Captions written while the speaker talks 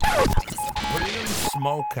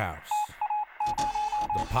Smokehouse,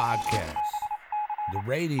 the podcast, the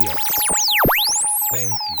radio. Thank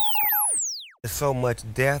you. There's so much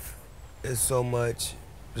death, there's so much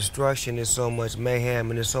destruction, there's so much mayhem,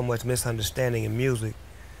 and there's so much misunderstanding in music.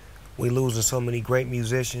 We losing so many great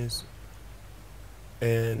musicians,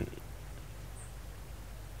 and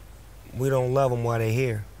we don't love them while they're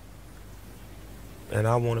here. And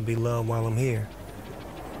I want to be loved while I'm here.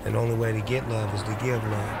 And the only way to get love is to give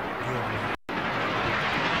love.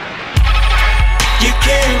 You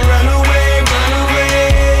can't run away, run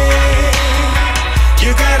away.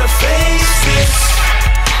 You gotta face this.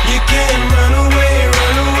 You can't run away,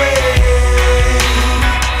 run away.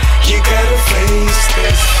 You gotta face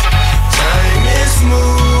this. Time is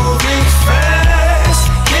moving fast.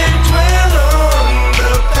 Can't dwell on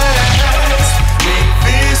the past. Make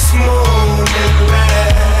this moment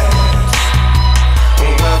last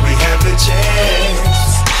while we have the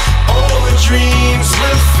chance. All the dreams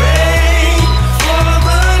will fade for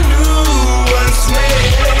the new ones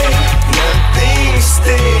made. Nothing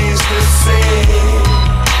stays the same.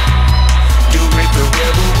 Do it the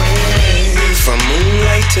rebel way. From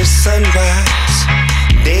moonlight to sunrise,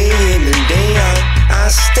 day in and day out, I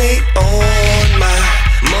stay on my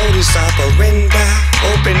modus operandi.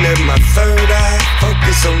 Opening my third eye,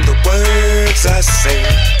 focus on the words I say.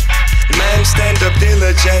 Man, stand up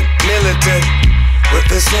diligent, militant, with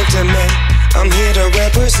the sentiment I'm here to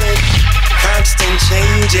represent. Constant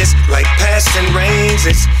changes, like passing rains.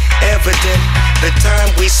 It's evident the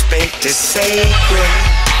time we spent is sacred.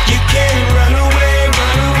 You can't run away,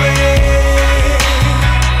 run away.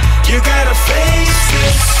 You gotta face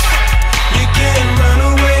this. You can't run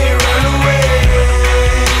away, run away.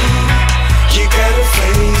 You gotta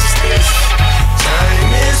face this.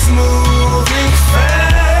 Time is moving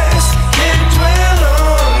fast. Can't dwell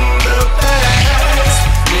on the past.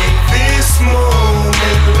 Make this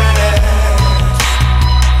moment last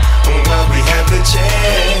while we have the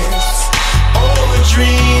chance. All the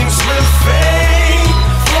dreams will fade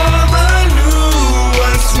for the new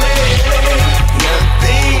ones made.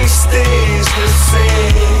 Nothing stays the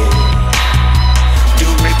same. Do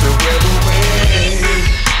it the rebel way.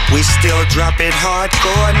 We still drop it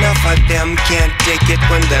hardcore. Enough of them can't take it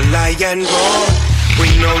when the lion roar. We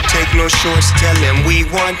no take no shorts, tell them we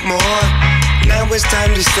want more. Now it's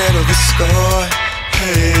time to settle the score.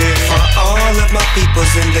 Hey. For all of my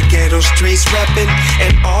peoples in the ghetto streets reppin',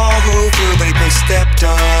 and all who feel they've been stepped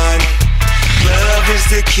on. Love is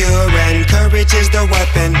the cure and courage is the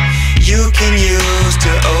weapon you can use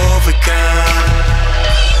to overcome.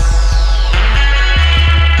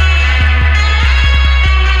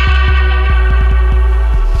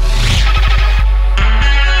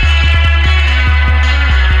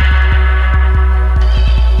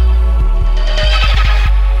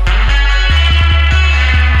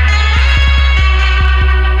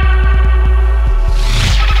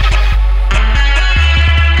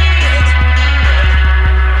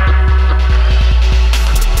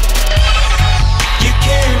 You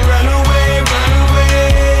can't run away,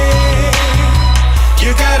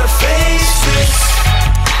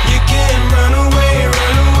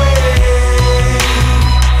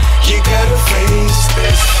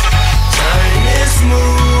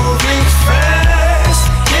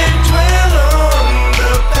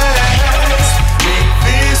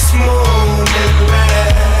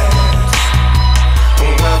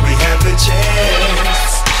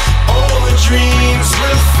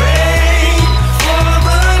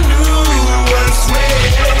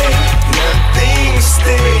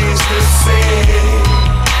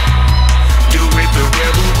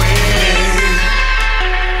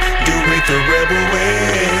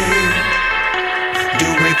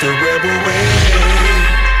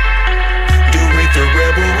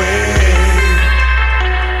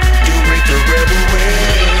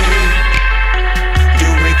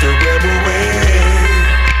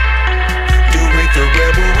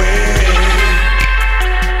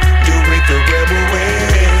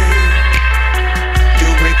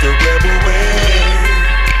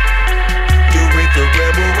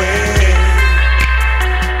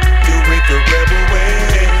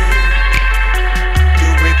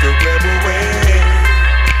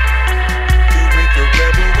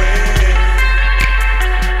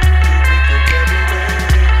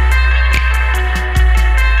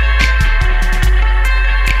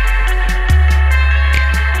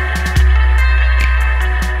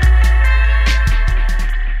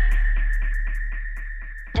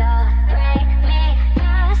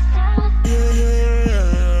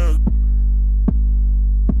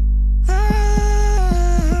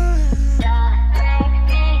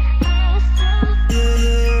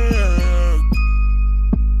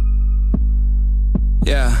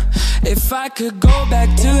 If I could go back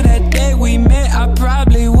to that day we met, I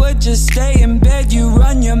probably would just stay in bed. You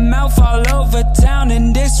run your mouth all over town,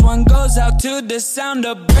 and this one goes out to the sound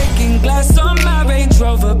of breaking glass on my Range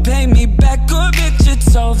Rover. Pay me back or bitch,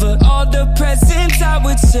 it's over. All the presents I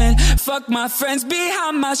would send, fuck my friends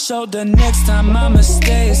behind my shoulder. Next time I'ma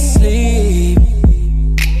stay asleep.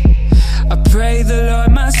 I pray the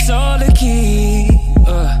Lord my soul to keep.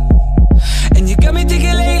 And you got me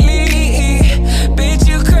thinking lately, bitch,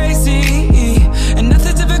 you crazy, and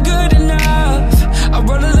nothing's ever good enough. I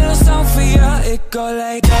wrote a little song for you, it go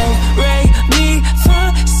like do, re, mi,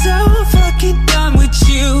 fa. So fucking done with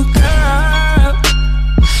you, girl.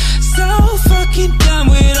 So fucking done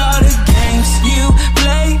with all the games you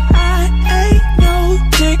play. I ain't no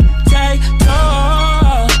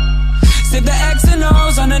tic-tac-toe. Save the X and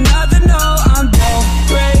O's on another note. I'm do,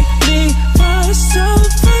 re, mi, fa. So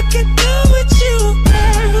fucking done with you,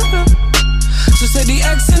 girl. So say the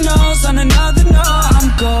X and O's on another note. I'm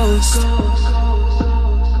ghost.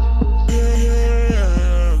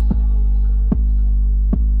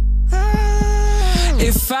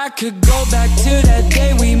 If I could go back to that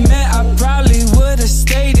day we met, I probably would've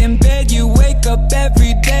stayed in bed. You wake up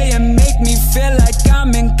every day and make me feel like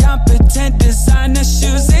I'm incompetent. Designer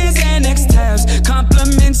shoes and Xanax tabs,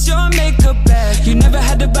 compliments your makeup bag. You never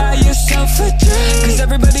had to buy yourself a drink, cause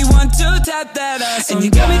everybody want to tap that ass. And you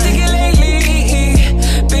got me thinking lately,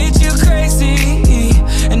 bitch, you crazy,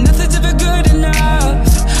 and nothing's ever good enough.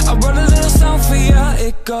 I wrote a little song for you,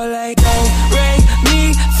 it go like do, re,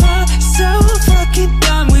 mi, fa. So fucking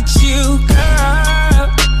done with you, girl.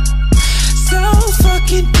 So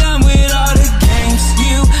fucking done with all the games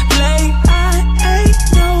you play. I ain't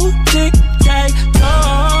no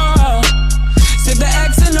tic-tac-toe. Save the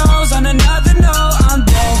X and O's on another note. I'm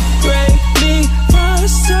do, re, mi, fa.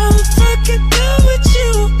 So fucking done with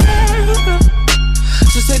you, girl.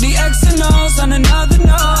 So say the X and O's on another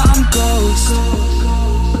note. I'm ghost.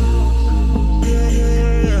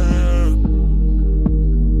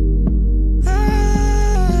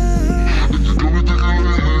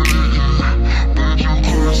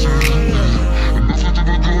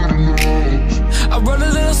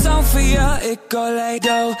 For you, it go like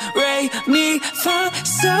do, re, mi, fa.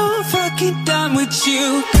 So fucking done with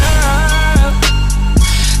you, girl.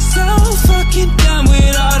 So fucking done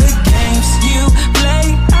with all the games you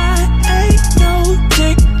play. I ain't no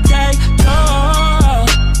tic-tac-toe.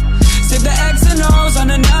 Save the X and O's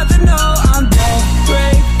on another note. I'm do,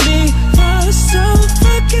 re, mi, fa. So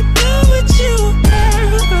fucking done with you,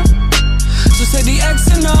 girl. So say the X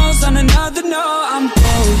and O's on another note. I'm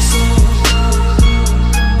ghost.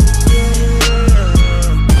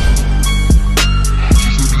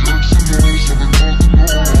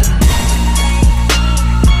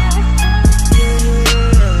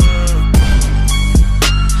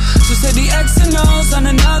 On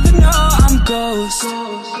another note, I'm ghost.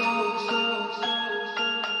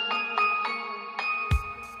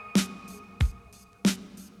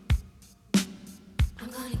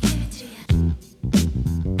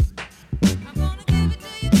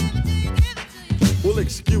 Well,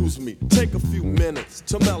 excuse me, take a few minutes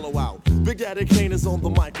to mellow out. Big Daddy Kane is on the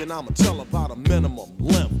mic, and I'ma tell about a minimum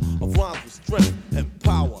length of rhymes with strength and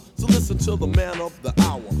power. So listen to the man of the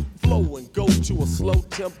hour. Flow and go to a slow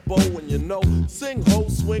tempo, and you know, sing ho,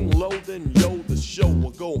 swing low, then yo, the show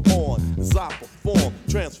will go on as I perform,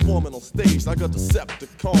 transforming on stage like a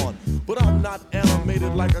Decepticon. But I'm not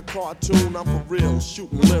animated like a cartoon, I'm for real,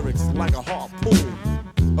 shooting lyrics like a harpoon.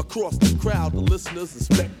 Across the crowd, the listeners and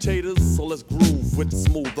spectators, so let's groove with the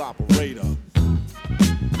smooth operator.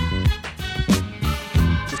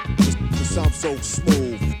 Just I'm so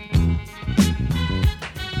smooth.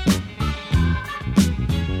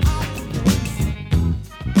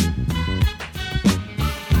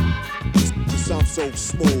 Just I'm so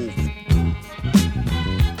smooth.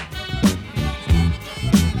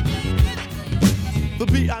 The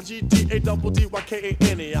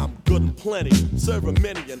B-I-G-D-A-double-D-Y-K-A-N-E, I'm good and plenty, serving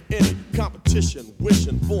many and any competition,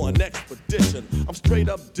 wishing for an expedition. I'm straight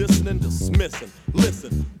up dissing and dismissing.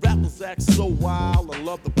 Listen, rappers act so wild and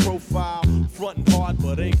love the profile, frontin' hard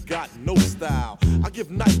but ain't got no style. I give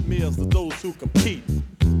nightmares to those who compete.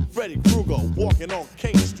 Freddy Krueger walking on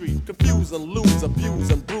King Street, confuse and lose, abuse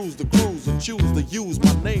and bruise the crews who choose to use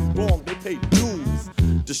my name wrong, they pay dues.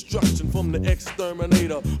 Destruction from the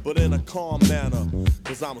exterminator, but in a calm manner,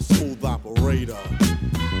 cause I'm a smooth operator.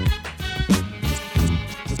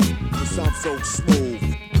 Cause I'm so smooth.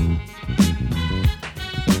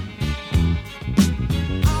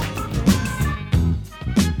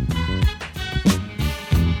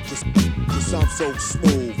 Cause I'm so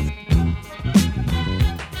smooth.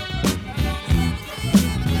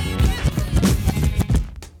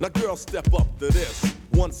 Now girl, step up to this.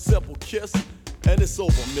 One simple kiss, and it's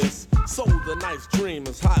over, miss. So the night's dream,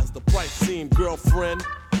 as high as the price seem, girlfriend.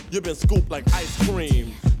 You've been scooped like ice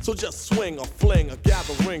cream. So just swing or fling or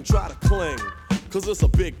gather ring, try to cling. Cause it's a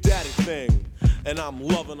big daddy thing. And I'm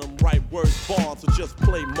loving them right words born. So just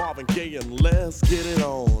play Marvin Gaye and let's get it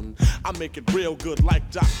on. I make it real good like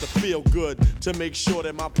Dr. Feelgood to make sure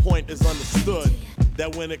that my point is understood.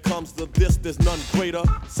 That when it comes to this, there's none greater.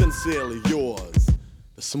 Sincerely yours,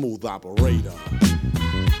 the smooth operator.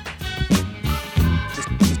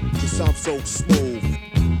 Just I'm so smooth.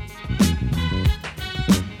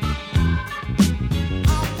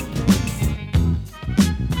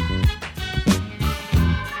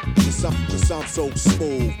 Just I'm so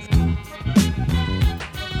smooth.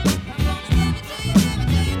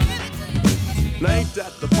 Now ain't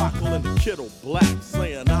that the Bockel and the Kittle Black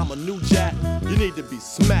saying I'm a new jack? You need to be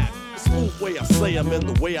smacked. Smooth way I say them and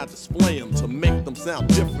the way I display them to make them sound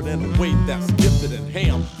different in a way that's gifted and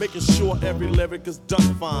ham. Making sure every lyric is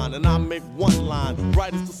done fine. And I make one line,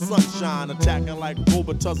 bright as the sunshine, attacking like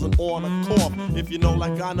Robitussin on a cough. If you know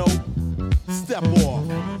like I know, step off.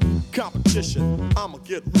 Competition, I'ma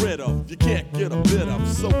get rid of. You can't get a bit of,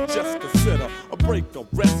 so just consider a break, a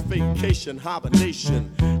rest, vacation, hibernation,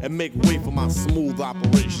 and make way for my smooth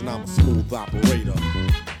operation. I'm a smooth operator.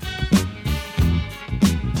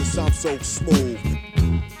 Just I'm so smooth.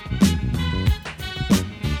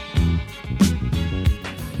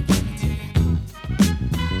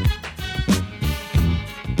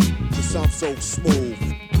 Just I'm so smooth.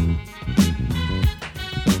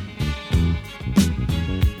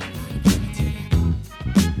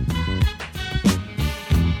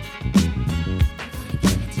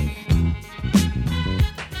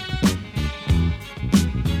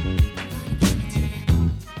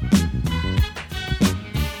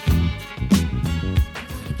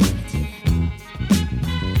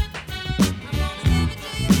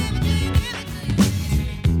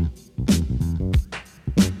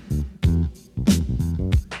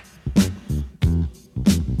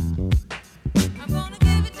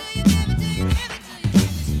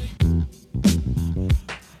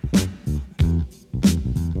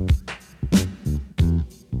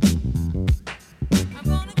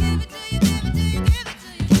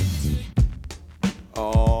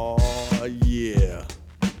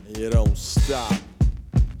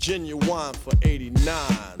 Genuine for 89,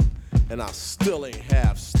 and I still ain't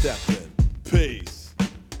half stepping. Peace.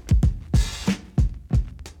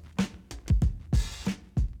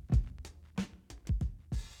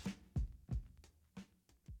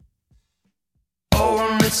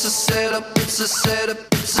 Oh, it's a setup, it's a setup,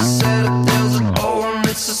 it's a setup. There's an oh,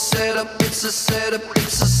 it's a setup, it's a setup,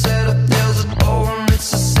 it's a setup. There's an oh,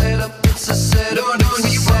 it's a setup, it's a setup, it's a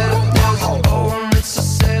setup. There's an oh, it's a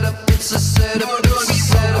setup, it's a setup.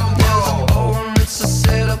 It's a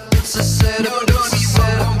setup, it's a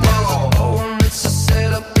setup, oh, it's a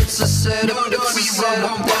setup, it's a setup, it's a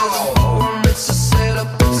setup, oh, it's a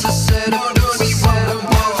setup, it's a setup, it's a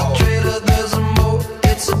setup, trader, there's a mo,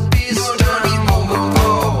 it's a beast, don't be boom boom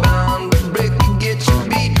boom, bound to break and get your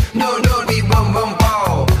beat, no, don't be boom boom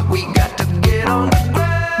boom, we got to get on the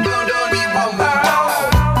ground, no, don't be boom boom boom,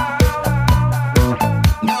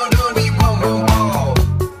 no, don't be boom boom boom,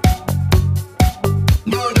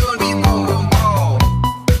 no, don't be boom boom boom.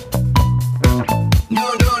 No,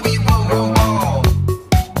 don't be boom boom boom.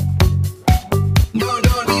 No,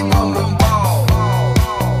 don't be boom boom boom.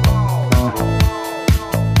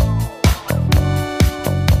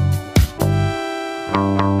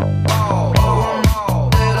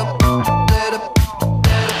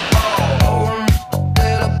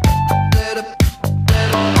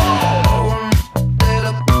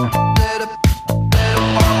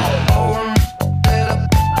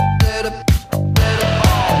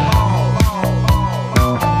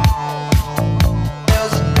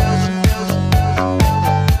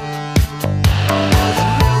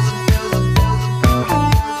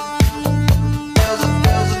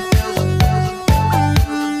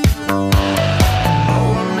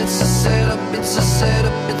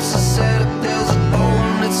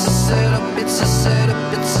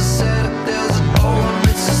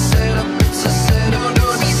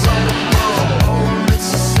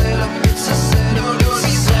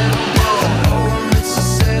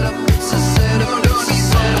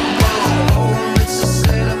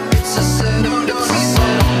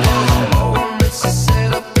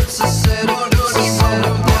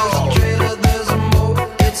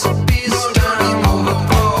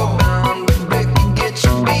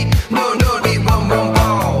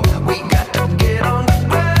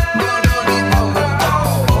 No,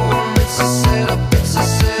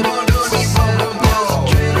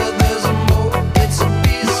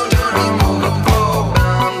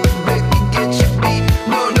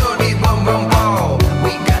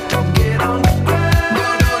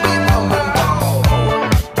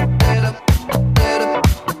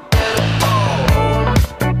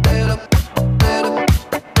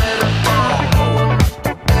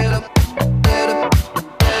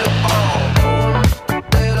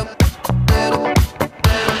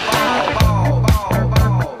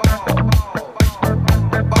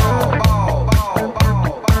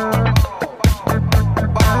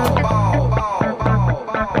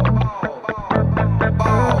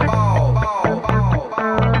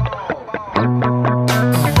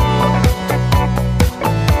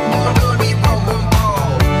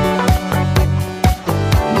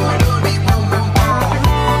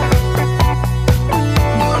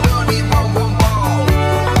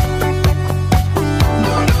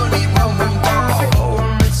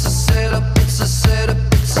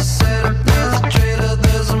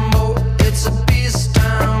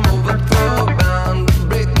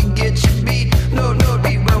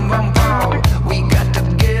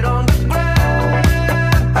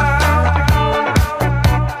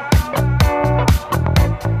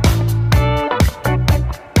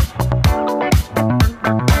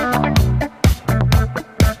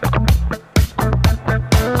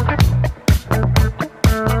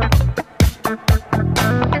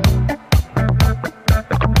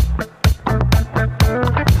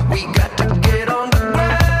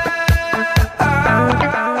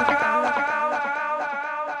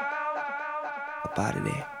 up out of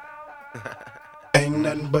there. Ain't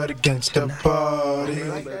nothing but a gangsta party.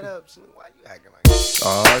 Like that up, Snoop. Why you acting like that?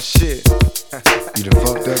 Oh shit. You done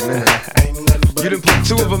fucked up now. Ain't nothing but You done put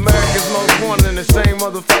two of America's most wanted in the same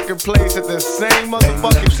motherfucking place at the same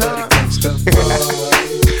motherfucking time.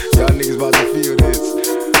 Y'all niggas about to feel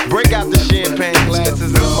this. Break out the champagne glasses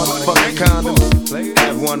and motherfucking condoms.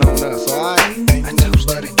 Have one on us, alright?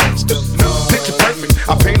 Picture perfect.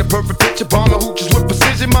 I paint a perfect picture. Bomber hooches with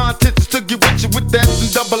precision. My intentions to get with you with that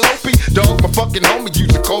and double OP. Dog, my fucking homie.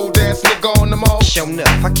 Use a cold ass nigga on them all. Show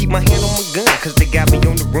enough, I keep my hand on my gun, cause they got me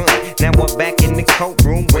on the run. Now I'm back in the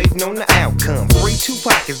courtroom, waiting on the outcome. Free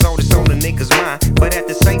Tupac is all that's on the niggas' mind, but at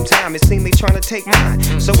the same time, it seems they tryna take mine.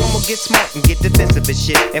 So I'ma get smart and get defensive and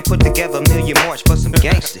shit, and put together a million march for some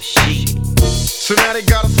gangster shit. So now they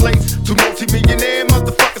got us slates. Two multi-millionaire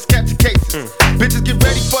motherfuckers catching cases. Bitches get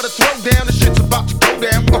ready for the throwdown. The shit's about to go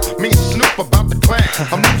down. Me and Snoop about to clown.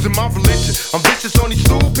 I'm losing my religion. I'm vicious on these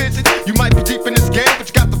stool pigeons. You might be deep in this game, but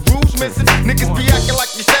you got the rules missing. Niggas be acting like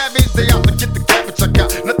you savage. They out to get the cabbage. I got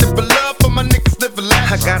nothing but love for my niggas living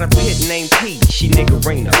lavish. I got a pit named P, she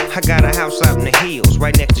niggerina. I got a house out in the hills,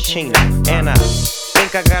 right next to Chino. And I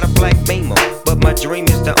think I got a black Beamer, but my dream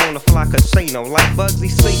is to own a fly casino like Bugsy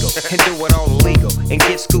Siegel and do it all illegal and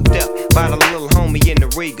get scooped up by the little homie in the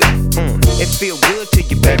Riga. It feel good to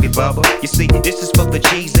you, baby bubba. You see, this is for the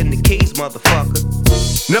G's and the keys, motherfucker.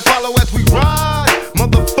 Now follow as we ride.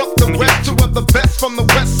 Motherfuck the rest, two of the best from the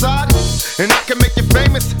west side. And I can make you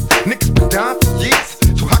famous. Niggas been down for years,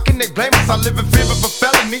 so how can they blame us? I live in fear of a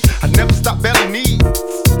felony. I never stop belly needs.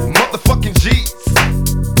 Motherfucking G's.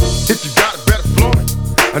 If you got it, better flaunt it.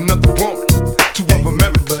 Another woman, two of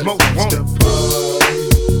America's most wanted.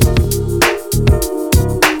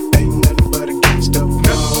 Ain't nothing but a gangsta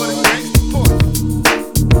party.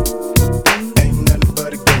 Ain't nothing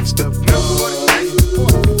but a gangsta party.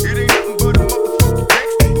 It ain't nothing but a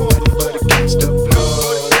motherfucking gangsta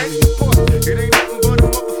party. It ain't nothing but a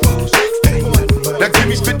motherfucking gangsta party. Now give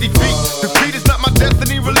me 50 feet. Defeat is not my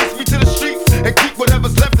destiny. Release me to the streets and keep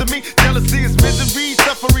whatever's left of me. Jealousy is misery,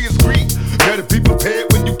 suffering is greed. Better be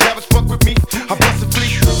prepared when you cabbage fuck with me. I bust a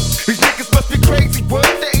fleet. These niggas must be crazy. What?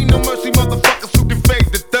 There ain't no mercy, motherfuckers who can fade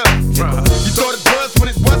the thug. You thought it was when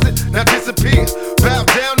it wasn't. Now disappear. Bow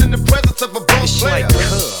down in the presence of a boss It's player.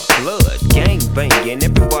 like blood, gang banging.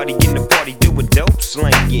 Everybody in the party doing dope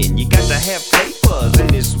slanging. You got to have papers in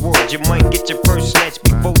this world. You might get your first snatch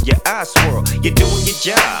before your eyes swirl. You're doing your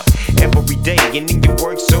job every day, and then you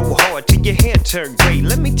work so hard till your hair turn gray.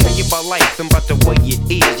 Let me tell you about life and about the way it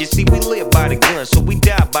is. You see, we live by the gun, so we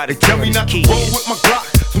die by the They tell gun me as not to kids. roll with my Glock,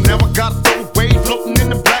 so now I gotta throw away. Floating in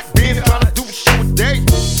the black bin, trying to do a show a day.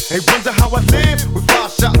 They wonder how I live with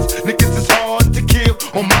 5 shots. Niggas is hard to kill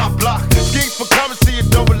on my block. Schemes for currency and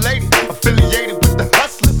double related. Affiliated with the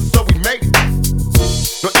hustlers, and so we made it.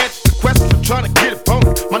 No answer to questions, I'm trying to get it on.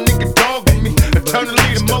 My nigga dog with me,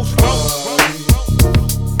 eternally the most wrong.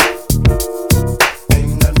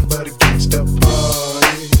 Ain't nothing but a gangsta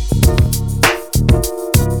party.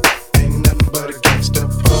 Ain't nothing but a gangsta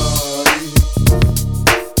party.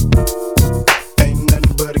 Ain't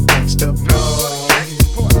nothing but a gangsta party.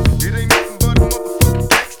 It ain't nothing but a motherfucking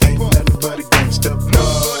gangsta Ain't nothing but a gangsta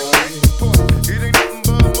party. It ain't nothing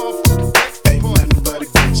but a motherfucking gangsta Ain't nothing but a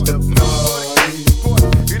gangsta party.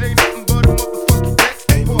 It ain't nothing but a motherfucking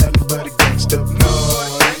gangsta Ain't nothing but a gangsta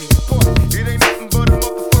party. It ain't nothing but a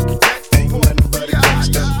motherfucking gangsta Ain't nothing but a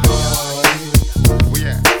gangsta party. Where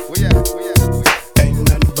ya? Where ya? Where ya? Ain't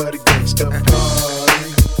nothing but a gangsta party.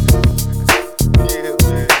 Yeah,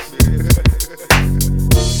 man.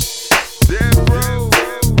 Yeah, bro.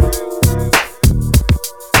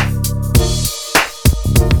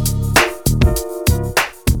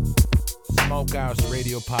 Smokehouse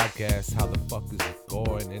Radio Podcast. How the fuck is it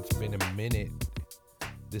going? It's been a minute.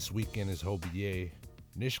 This weekend is Hobier.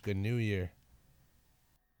 Nishka New Year.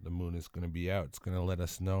 The moon is going to be out. It's going to let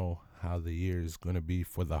us know how the year is going to be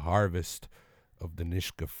for the harvest of the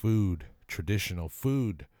Nishka food, traditional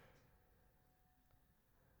food.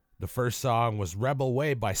 The first song was Rebel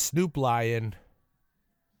Way by Snoop Lion.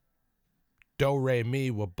 Do Re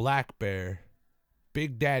Mi with Black Bear.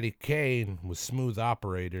 Big Daddy Kane with Smooth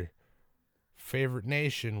Operator. Favorite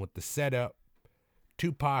Nation with The Setup.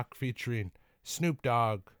 Tupac featuring Snoop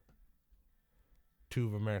Dogg. Two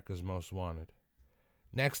of America's Most Wanted.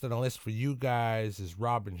 Next on the list for you guys is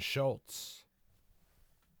Robin Schultz.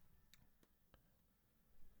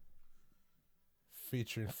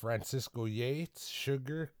 Featuring Francisco Yates,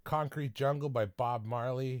 Sugar, Concrete Jungle by Bob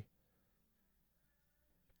Marley.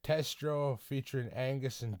 Testro featuring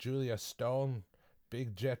Angus and Julia Stone,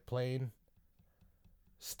 Big Jet Plane.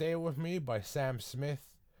 Stay With Me by Sam Smith.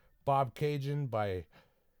 Bob Cajun by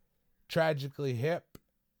Tragically Hip.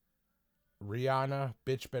 Rihanna,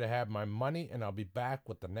 Bitch Better Have My Money. And I'll be back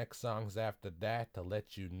with the next songs after that to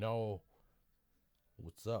let you know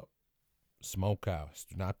what's up. Smokehouse.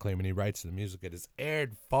 Do not claim any rights to the music. It is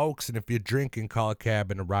aired, folks. And if you're drinking, call a cab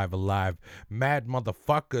and arrive alive. Mad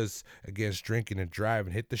motherfuckers against drinking and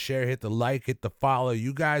driving. Hit the share, hit the like, hit the follow.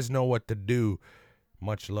 You guys know what to do.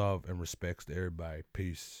 Much love and respects to everybody.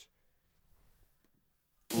 Peace.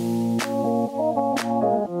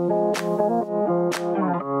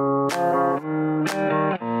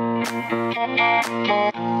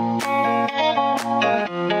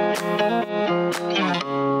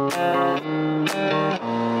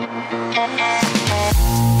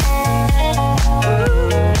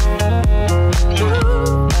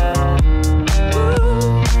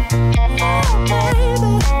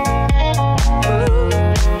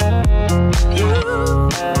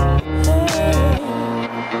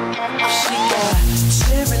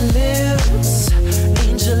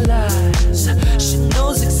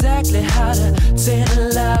 How to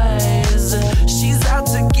tantalize. She's out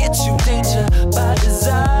to get you, danger by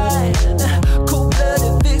design.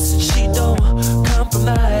 Cold-blooded vixen, she don't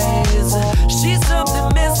compromise. She's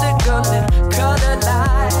something mystical and color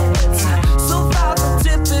lights. So far from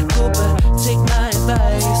typical, but take my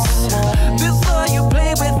advice. Before you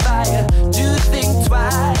play with fire, do think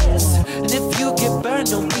twice. And if you get burned,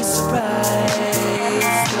 don't be surprised.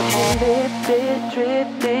 Lifted,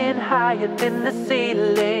 drifting higher than the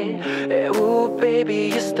ceiling. Ooh, baby,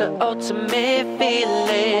 it's the ultimate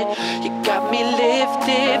feeling. You got me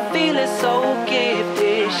lifted, feeling so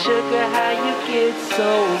gifted. Sugar, how you get so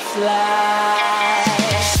fly?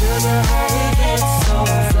 Sugar, how you get so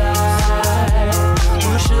fly?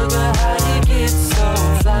 Ooh, sugar, how you get so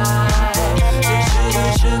fly? Say, sugar,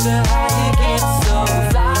 sugar, how you get so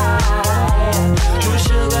fly? Ooh,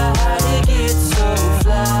 sugar, how you get so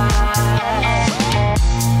fly?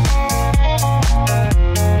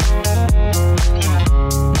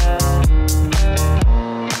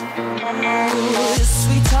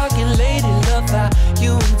 Sweet talking lady, love how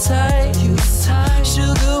you entice.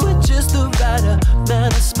 Sugar with just the right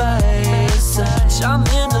amount of spice.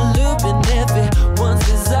 Charming, alluring, everyone's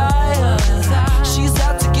desire. She's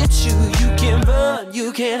out to get you, you can't run,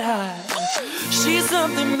 you can't hide. She's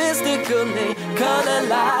something mystical, they color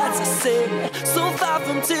lights. I say, so far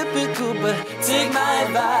from typical, but take my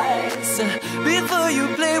advice. Before you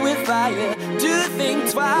play with fire, do think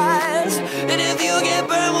twice. And if you get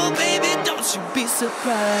burned, well, baby, don't you be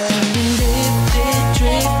surprised. Lifted,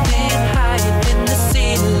 drifting higher than the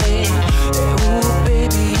ceiling. Ooh,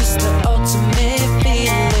 baby, it's the ultimate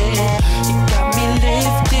feeling. You got me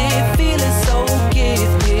lifted, feeling so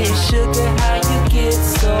gifted. Sugar, how you get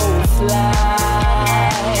so fly?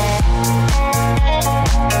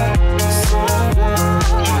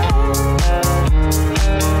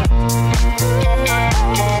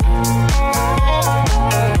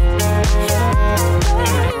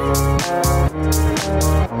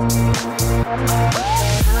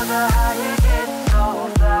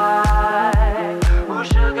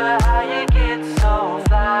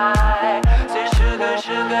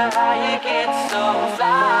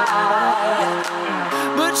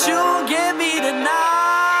 But you won't get me tonight.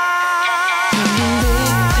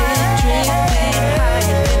 Lifted, drifting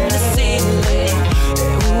higher than the ceiling.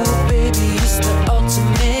 Ooh, baby, it's the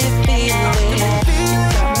ultimate feeling. You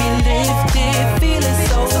got me lifted, feeling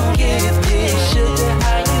so gifted. Sugar,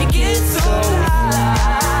 how you get so fly?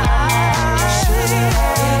 Sugar,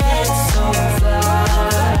 how you get so fly?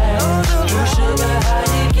 Ooh, sugar, how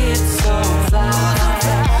you get so fly?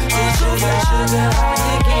 Sugar, sugar, how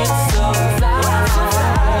you get so fly?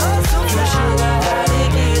 Sugar, how you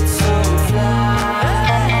get so fly?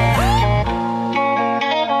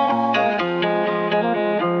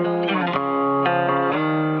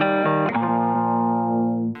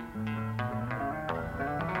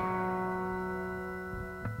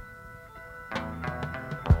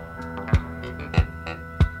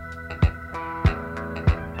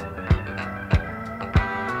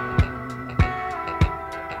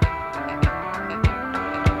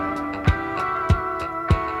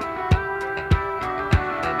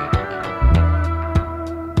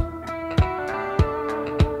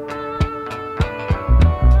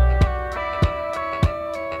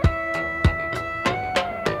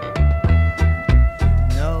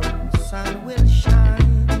 No sun will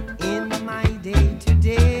shine in my day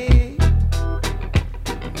today.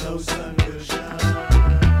 No sun will shine.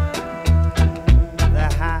 The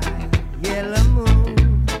high yellow moon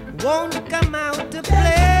won't come out to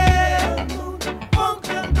play. Won't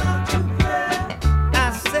come out to play. I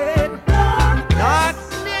said,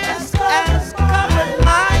 darkness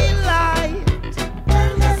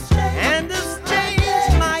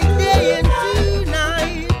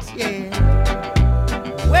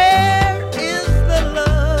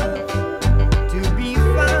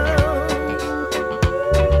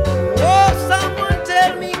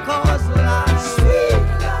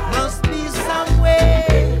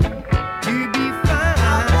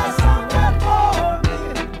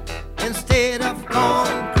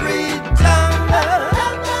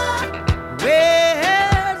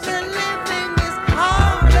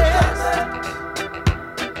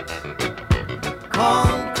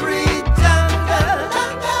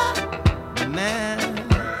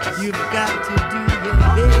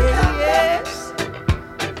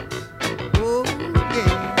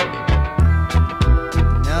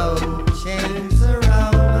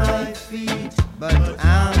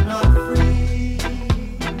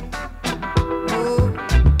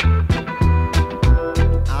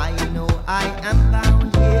I am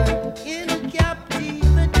bound here in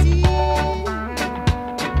captivity.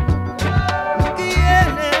 Yeah,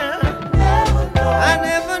 I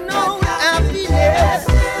never known happiness.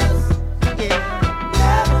 Yeah,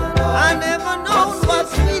 I never known what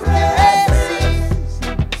sweetness is.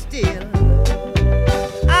 Still,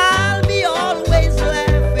 I'll be always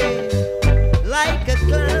laughing like a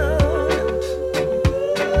clown.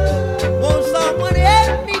 Won't someone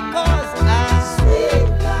help me, 'cause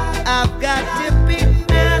I've got to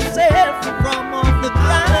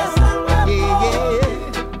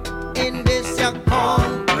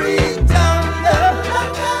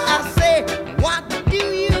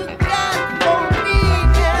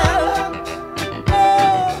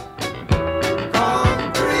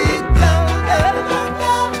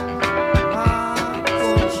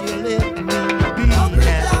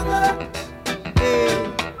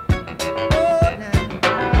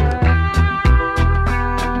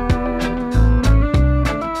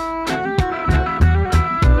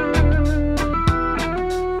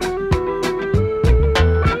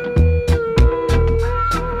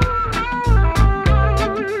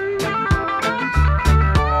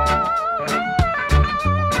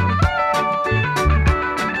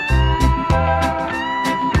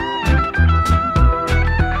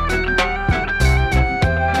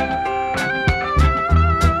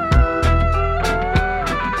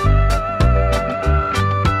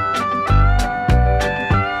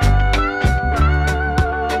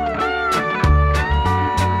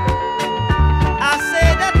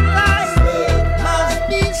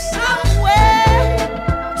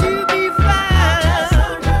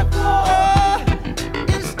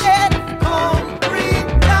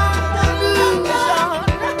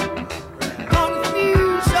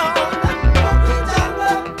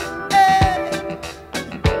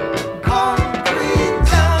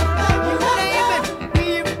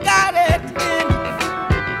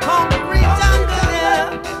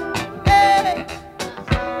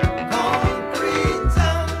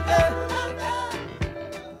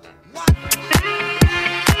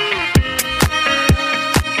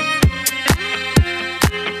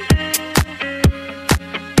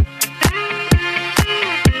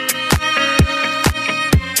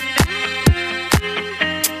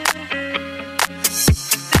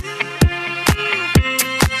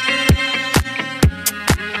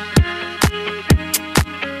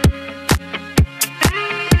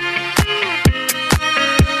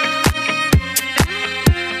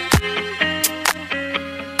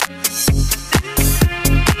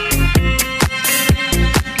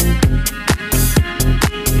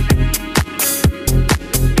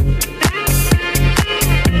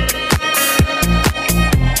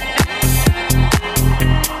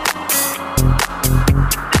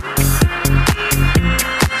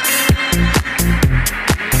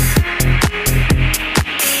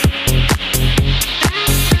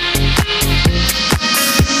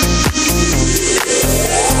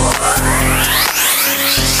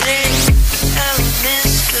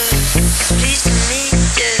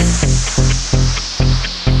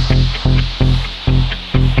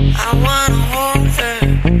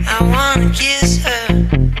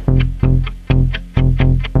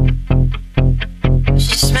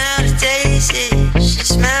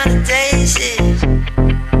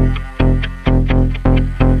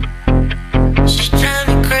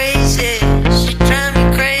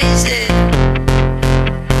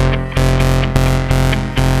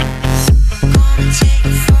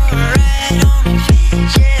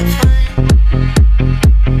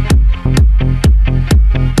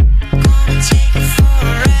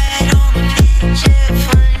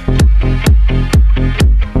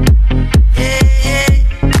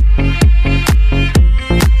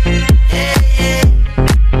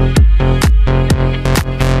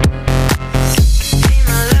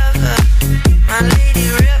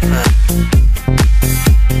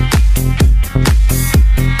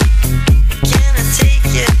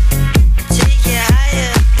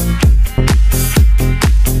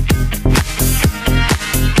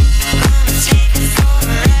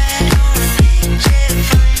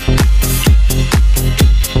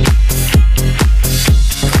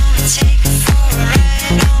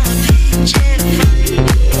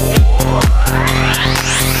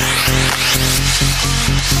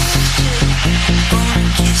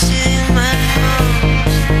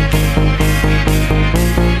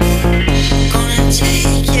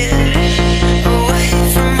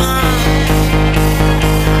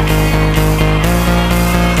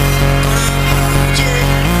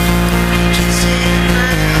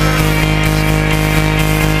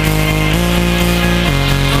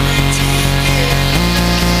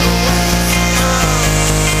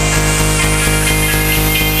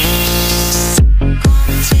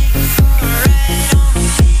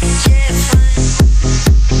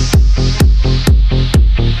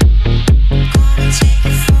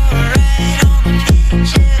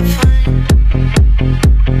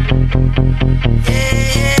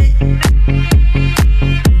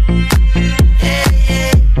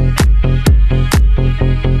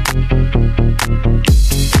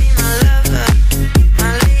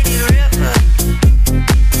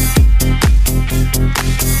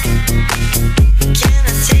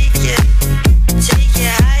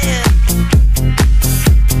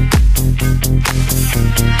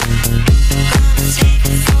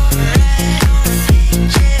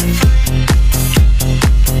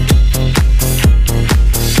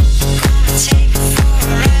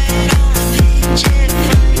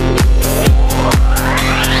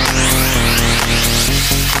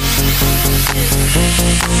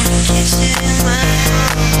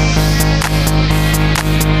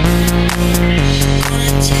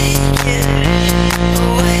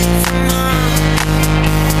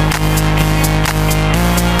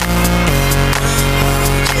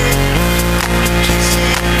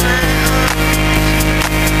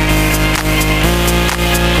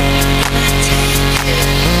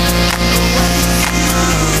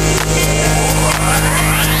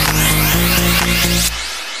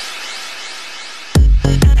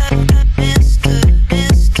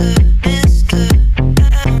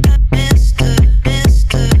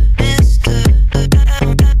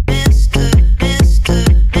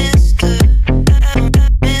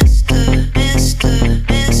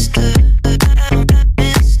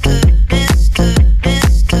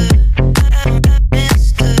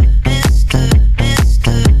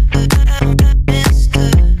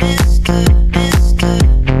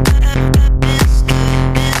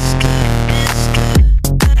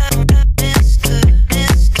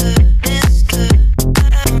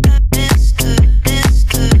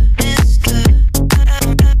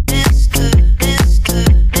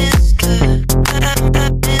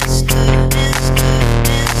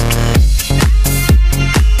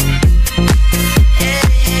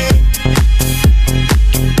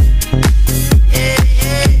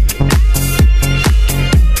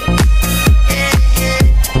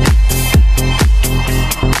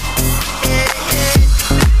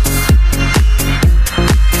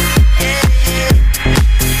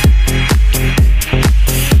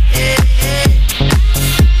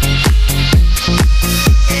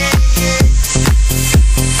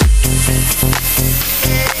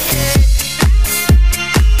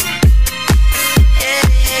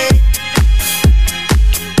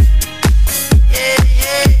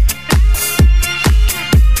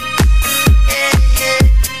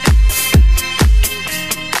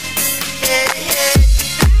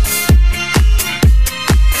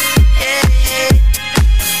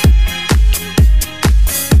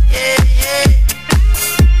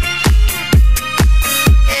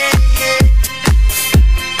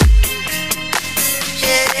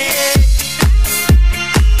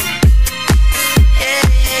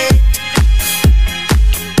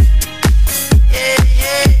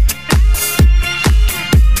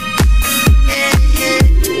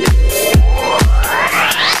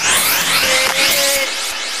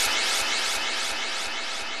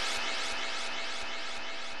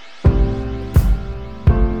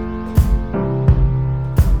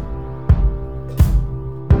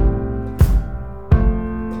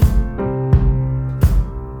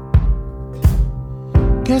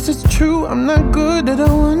Yes, it's true, I'm not good at a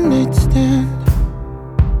one-night stand,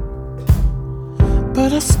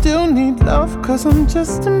 but I still need love, cause I'm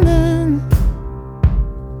just a man.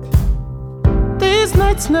 These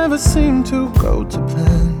nights never seem to go to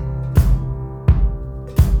plan.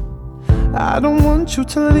 I don't want you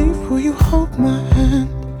to leave, will you hold my hand?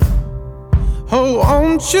 Oh,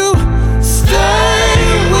 won't you stay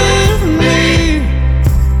with me?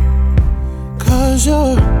 Cause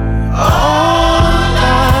you're all I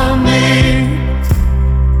need.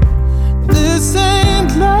 This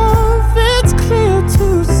ain't love, it's clear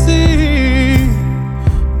to see,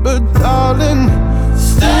 but darling,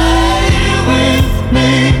 stay with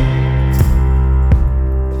me.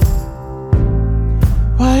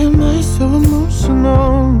 Why am I so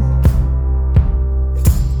emotional?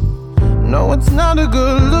 No, it's not a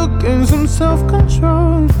good look and some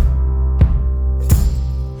self-control.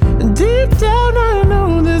 And deep down I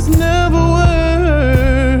know this never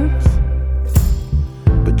works,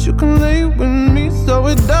 but you can lay with me so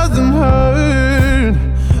it doesn't hurt.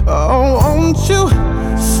 Oh, won't you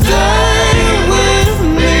stay with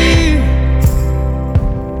me?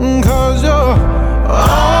 Cause you're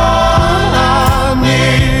all I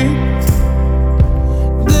need.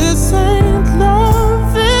 This ain't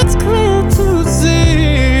love, it's clear to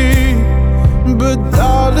see, but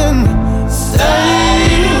darling,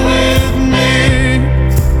 stay with me.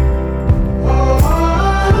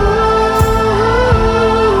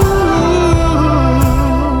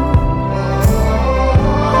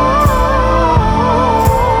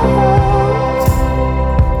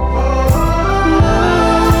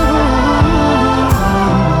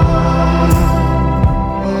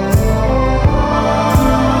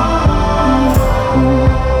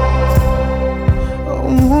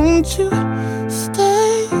 Won't you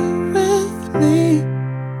stay with me?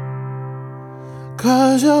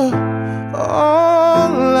 Cause you're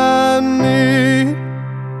all I need.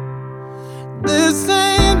 This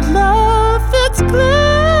ain't love, it's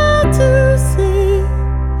clear to see,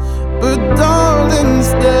 but darling,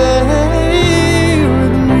 stay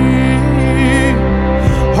with me.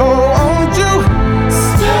 Oh, won't you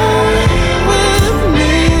stay with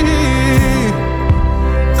me?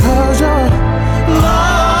 Cause you're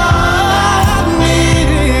all I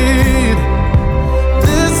need.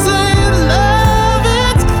 This ain't love,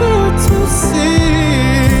 it's clear to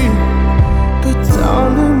see, but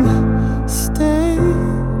darling, stay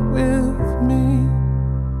with me.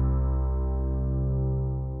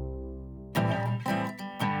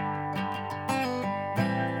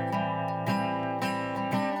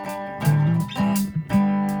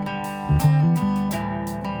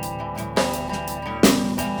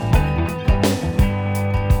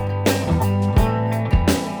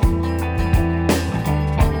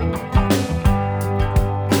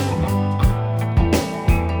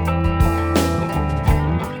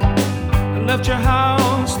 I left your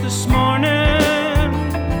house this morning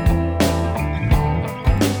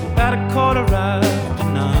about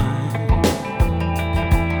 9:15.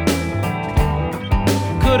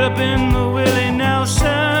 Could have been the Willie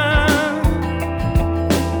Nelson,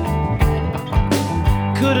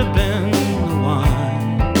 could have been the wine.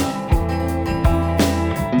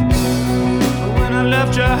 But when I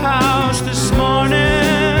left your house this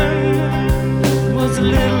morning, it was a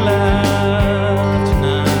little after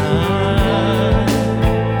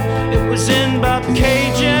 9. It was in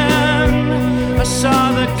Cajun. I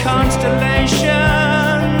saw the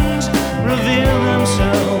constellations reveal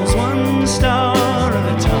themselves one star at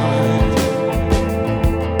a time.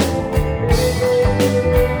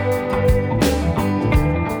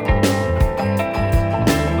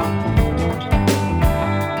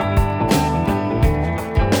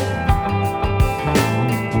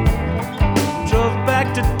 Drove back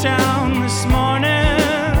to town this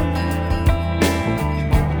morning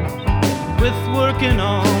with working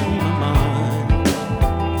on my mind.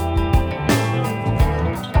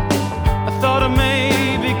 I thought of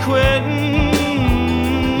maybe quitting,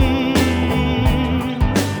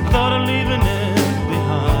 thought of leaving it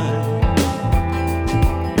behind.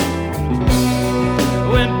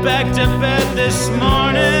 Went back to bed this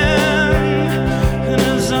morning, and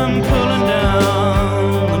as I'm pulling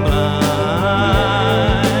down the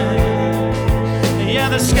blind, yeah,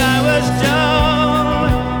 the sky was dull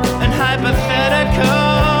and hypothetical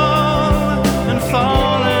and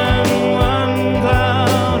falling one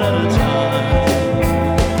cloud at a time.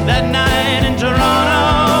 That night in Toronto,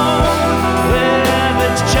 with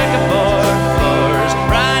its checkerboard floors,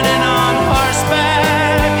 riding on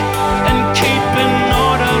horseback and keeping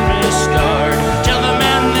order restored, till the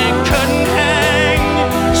men they couldn't hang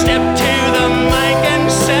stepped to the mic and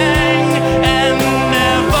sang, and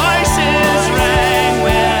never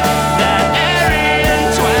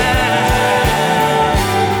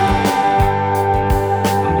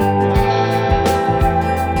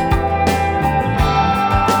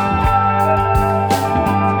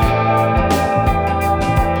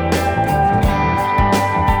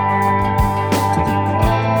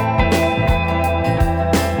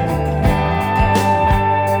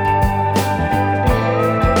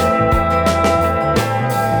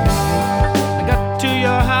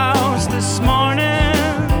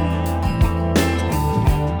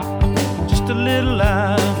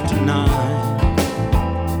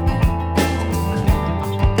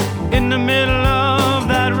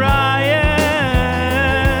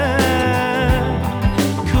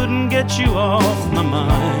get you off my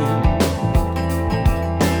mind.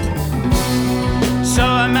 So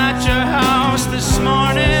I'm at your house this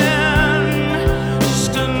morning,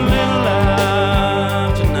 just a little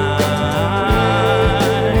after 9,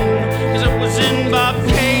 'cause it was in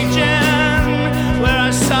Bobcaygeon where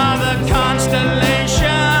I saw the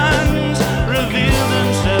constellations reveal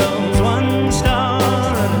themselves one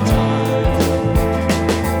star at a time.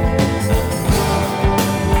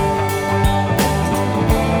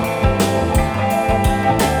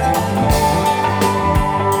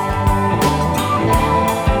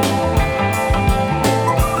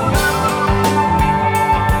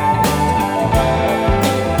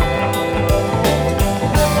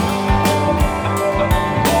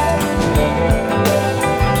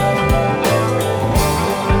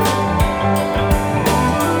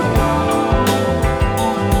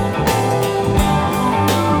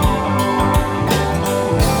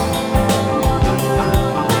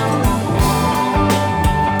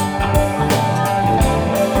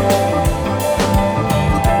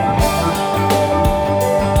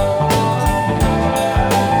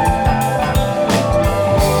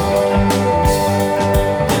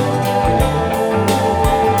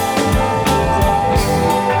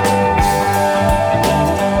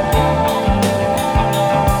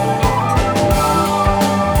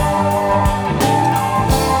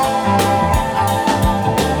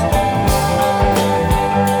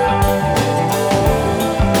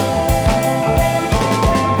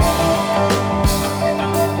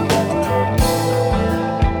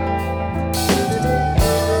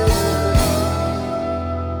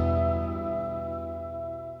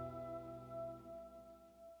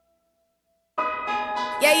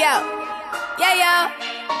 Yeah, yo. Yeah, yo.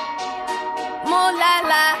 Moon la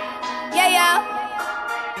la. Yeah, yo.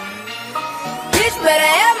 Bitch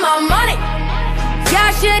better have my money.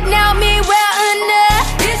 Y'all should know me well enough.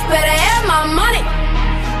 Bitch better have my money.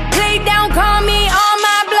 Please don't call me on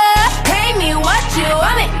my blood. Pay me what you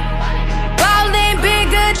want me. Ballin'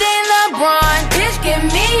 bigger than LeBron. Bitch, give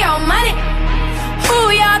me your money. Who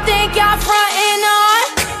y'all think y'all frontin' on?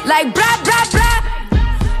 Like blah, blah, blah.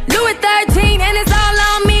 Louis 13 and it's all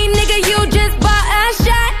on me, nigga, you just bought a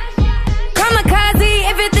shot. Kamikaze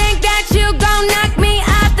if you think that you gon' knock me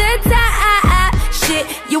off the top. Shit,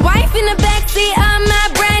 your wife in the backseat of my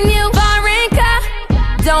brand new foreign car.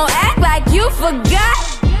 Don't act like you forgot.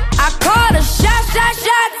 I called a shot.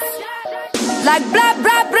 Like blah,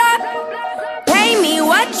 blah, blah. Pay me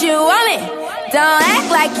what you want me. Don't act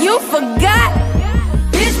like you forgot.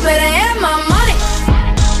 Bitch better have my money.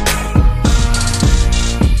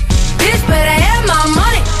 Bitch better have my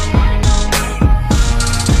money.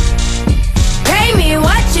 Pay me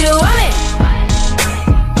what you want me.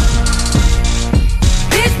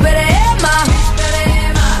 Bitch better have my.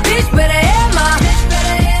 Bitch better have my.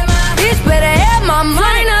 Bitch better have my money.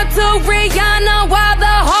 Flying up to Rihanna while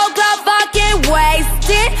the whole club fucking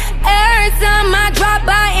wasted. Every time I drop, I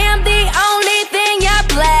am the only thing you're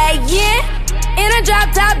playing. In a drop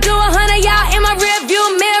top, do 100 y'all in my rearview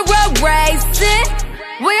mirror racing.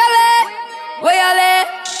 Where y'all at? Where y'all at?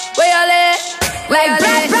 Where y'all at? Like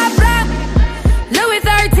blah, blah, blah. Louis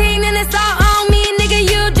 13 and it's all on me, nigga,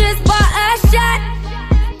 you just bought a shot.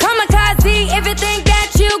 Kamikaze if you think that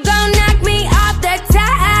you gon' knock me off the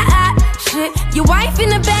top. Shit, your wife in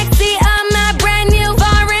the backseat of my brand new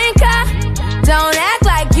foreign car. Don't act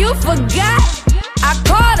like you forgot. I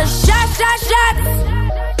called a shot.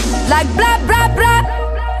 Like blah, blah, blah.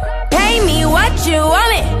 Pay me what you want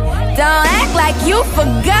me. Don't act like you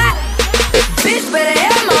forgot. Bitch better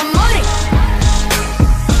have my money.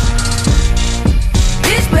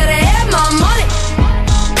 Bitch better have my money.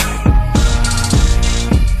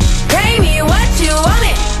 Pay me what you want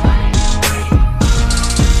me.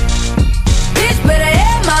 Bitch better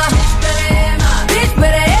have my. Bitch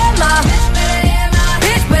better have my.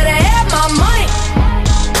 Bitch better have my money.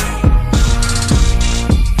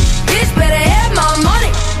 Bitch better have my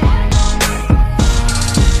money.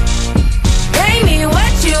 Pay me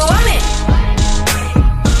what you want me.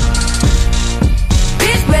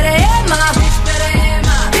 Bitch better have my.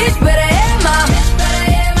 Bitch better have my.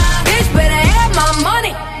 Bitch better have my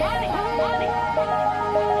money.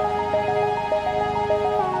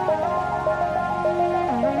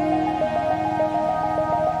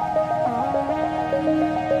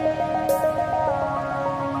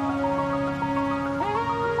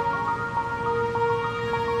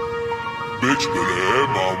 Bitch better have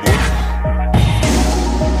my money.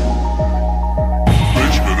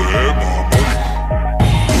 Bitch better have my money.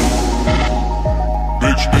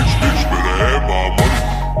 Bitch better have my money.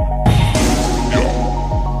 Yo,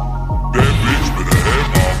 that bitch better have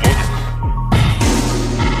my money.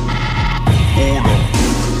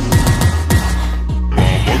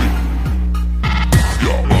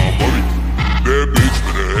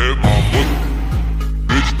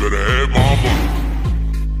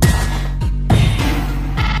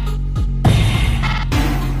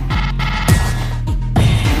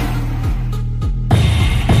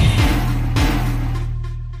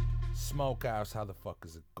 Smokehouse, how the fuck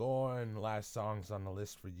is it going? Last songs on the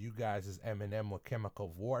list for you guys is Eminem with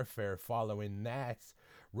Chemical Warfare. Following that,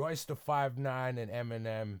 Royce da 5'9" and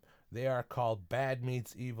Eminem. They are called Bad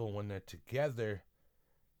Meets Evil when they're together.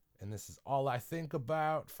 And this is All I Think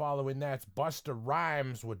About. Following that, Busta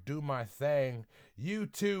Rhymes with Do My Thing.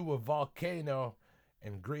 U2 with Volcano.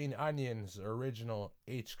 And Green Onions, original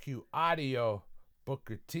HQ Audio,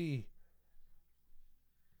 Booker T.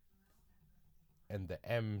 And the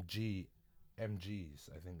MGs,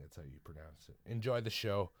 I think that's how you pronounce it. Enjoy the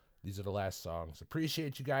show. These are the last songs.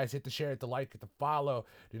 Appreciate you guys. Hit the share, hit the like, hit the follow.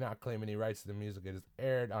 Do not claim any rights to the music. It is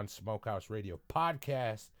aired on Smokehouse Radio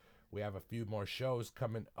Podcast. We have a few more shows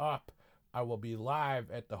coming up. I will be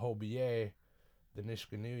live at the Hobier, the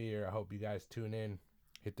Nishka New Year. I hope you guys tune in.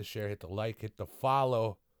 Hit the share, hit the like, hit the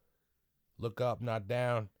follow. Look up, not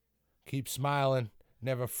down. Keep smiling.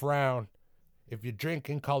 Never frown. If you're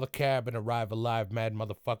drinking, call a cab and arrive alive. Mad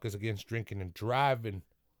motherfuckers against drinking and driving.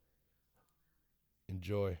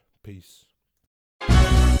 Enjoy. Peace. You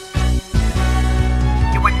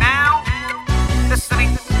are now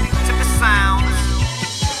listening to the sounds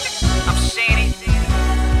of Shady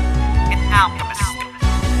and Alchemist.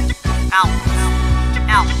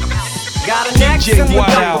 Got an X in the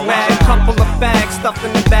double bag, couple of bags stuffed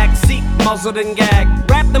in the back seat, muzzled and gagged.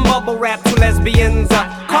 Wrapped in bubble wrap, 2 lesbians, a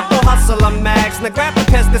couple hustler mags. Now grab the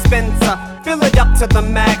pest dispenser, fill it up to the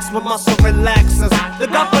max with muscle relaxers. The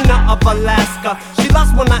governor of Alaska, she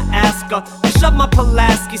lost when I ask her to shove my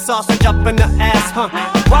Pulaski sausage up in her ass, huh?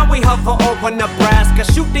 While we hover over Nebraska,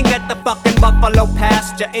 shooting at the fucking buffalo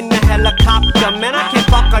pasture in the helicopter. Man, I can't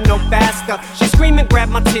fuck her no faster. She screaming, grab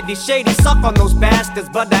my titty, Shady, suck on those bastards,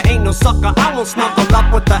 but I ain't no sucker. I won't snuggle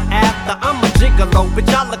up with her after. I'm a gigolo,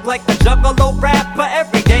 bitch, I look like a juggalo rapper.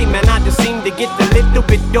 Every day, man, I just seem to get a little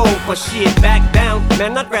bit over. Shit, back down,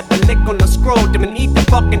 man, I'd rather lick on the scrotum and eat the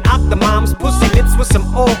fucking Octomom's pussy lips with some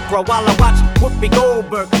okra while I watch Whoopi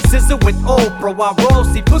Goldberg scissor with Oprah while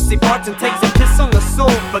Rosie pussy parts and takes a piss on the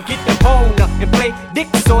sofa. Get the boner and play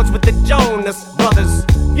dick swords with the Jonas Brothers.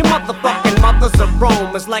 Your motherfucking mother's a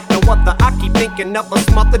Romans like no other. I keep thinking of us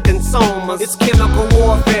smothered in somas. It's chemical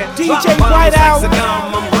warfare. DJ Whiteout.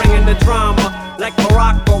 I'm bringing the drama like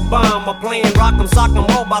Barack Obama, playing rock'em sock'em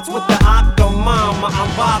robots with the Octo Mama. I'm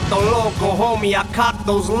Vato Loco, homie. I cock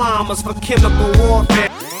those llamas for chemical warfare.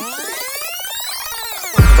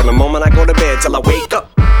 From the moment I go to bed till I wake up,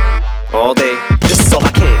 all day, this is all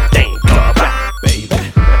I can think about, baby.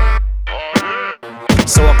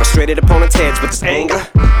 So orchestrated opponents' heads with this anger,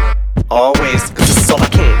 always, cause this is all I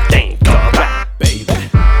can think about, baby.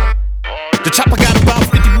 The chopper got about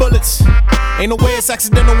 50 bullets. Ain't no way it's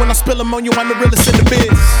accidental when I spill them on you. I'm the realest in the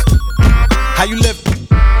biz. How you live?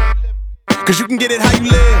 Cause you can get it how you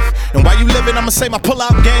live. And while you living, I'ma say my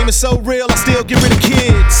pull-out game is so real, I still get rid of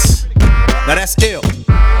kids. Now that's ill.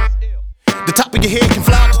 The top of your head can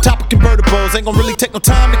fly out the top of convertibles. Ain't gon' really take no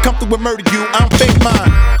time to come through and murder you. I don't fake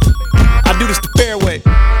mine, I do this the fair way.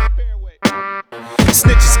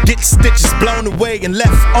 Snitches get stitches blown away and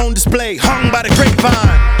left on display, hung by the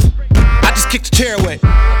grapevine. I just kicked the chair away.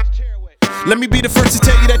 Let me be the first to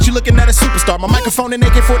tell you that you're looking at a superstar. My microphone and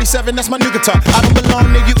AK-47, that's my new guitar. I don't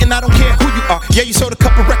belong to you and I don't care who you are. Yeah, you sold a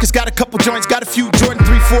couple records, got a couple joints, got a few Jordan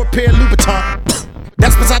 3-4 pair Louboutin.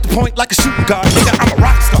 That's beside the point like a shooting guard. Nigga, I'm a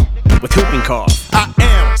rock star with hooping car. I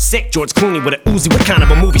am sick George Clooney with an Uzi. What kind of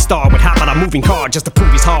a movie star would hop on a moving car just to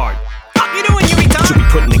prove he's hard? Fuck you doing, you retard? Should be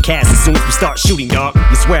putting the cast as soon as we start shooting, dog.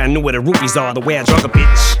 You swear I knew where the rupees are, the way I drug a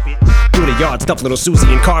bitch. Through the yard, stuffed little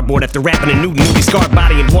Susie in cardboard after rapping a nude movie, scarred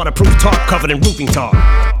body in waterproof tarp covered in roofing tar.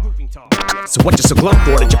 So what you so glum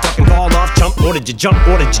for? Did you fucking fall off, jump, or did you jump,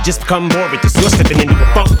 or did you just become morbid? Just you're slipping into a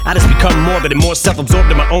funk. I just become morbid and more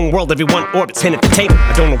self-absorbed in my own world. Everyone orbits, hand at the table.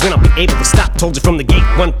 I don't know when I'll be able to stop. Told you from the gate,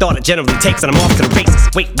 one thought it generally takes, and I'm off to the races.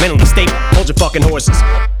 Wait, mentally stable, hold your fucking horses.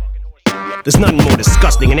 There's nothing more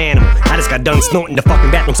disgusting than animal. I just got done snorting the fucking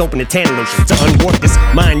bathrooms open to tannin lotion. To unwork this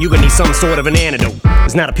mind, you gonna need some sort of an antidote.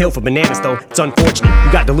 It's not a pill for bananas though, it's unfortunate.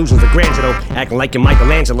 You got delusions of grandeur though, acting like you're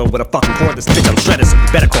Michelangelo with a fucking cordless bitch. I'm shredded, so you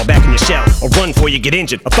better crawl back in your shell or run before you get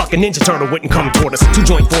injured. A fucking Ninja Turtle wouldn't come toward us. 2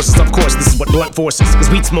 joint forces, of course, this is what blunt force is. Cause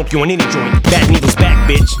we'd smoke you on any joint. Bad needles back,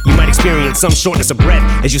 bitch. You might experience some shortness of breath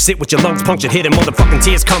as you sit with your lungs punctured, hitting motherfucking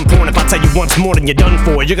tears come pouring. If I tell you once more than you're done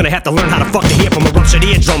for, you're gonna have to learn how to fucking hear from a ruptured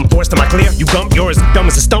eardrum. Forced, am I clear? You gump yours. Dumb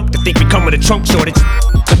as a stump to think we come with a trunk shortage.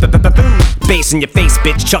 Bass in your face,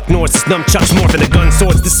 bitch. Chuck Norris is nunchucks morphin' the gun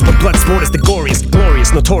swords. This is what blood sport is. The goriest,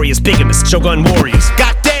 glorious, notorious, bigamous, Shogun warriors.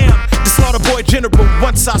 Goddamn, the slaughter boy general.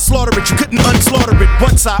 Once I slaughter it, you couldn't unslaughter it.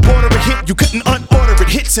 Once I order a hit, you couldn't unorder it.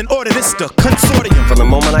 Hits in order, this the consortium. From the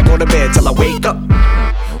moment I go to bed till I wake up,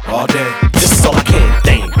 all day, this is all I can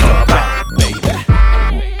think about.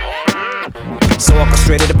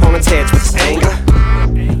 orchestrated opponents' heads with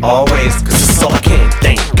anger. Always, cause it's all I can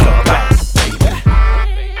think about.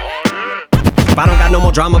 If I don't got no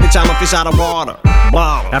more drama, bitch, I'm a fish out of water.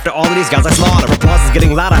 Wow. After all of these guys I slaughter, applause is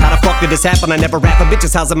getting louder. How the fuck did this happen? I never rap for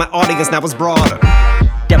bitches. How's my audience now is broader?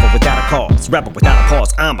 Devil without a cause, rebel without a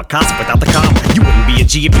pause. I'm a concept without the comma. You wouldn't be a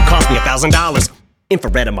G if you cost me $1,000.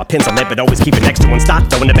 Infrared on my pencil lead, but always keep it next to one stock.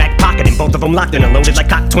 Though in the back pocket, and both of them locked in and loaded like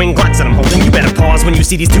cock twin Glocks that I'm holding. You better pause when you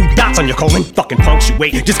see these 2 dots on your colon. Fucking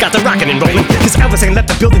punctuate, just got the rockin' and rollin'. Cause Elvis ain't left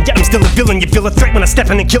the building, yet I'm still a villain. You feel a threat when I step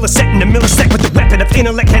in and kill a set in the millisecond with the weapon of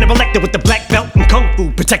intellect. Hannibal Lecter with the black belt and kung fu.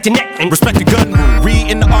 Protect your neck and respect the gun rule. Read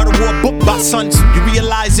in the Art of War book by Sun Tzu. You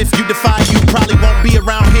realize if you defy, you probably won't be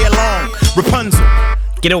around here long. Rapunzel.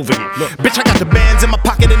 Get over here. Look. Bitch, I got the bands in my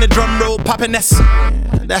pocket and the drum roll poppin'. That's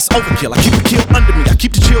overkill. I keep the kill under me. I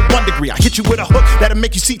keep the chill 1 degree. I hit you with a hook that'll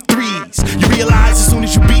make you see 3s. You realize as soon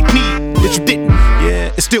as you beat me that you didn't.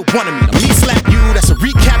 Yeah, it's still one of me. Now me slap you, that's a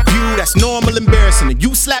recap view. That's normal embarrassing. And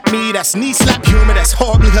you slap me, that's knee slap humor. That's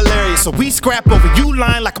horribly hilarious. So we scrap over you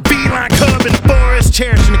line like a beeline cub in the forest.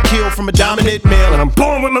 Cherishing a kill from a dominant male. And I'm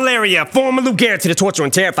born with malaria. Former Lou Gehrig to the torture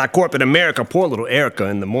and terrify corporate America. Poor little Erica.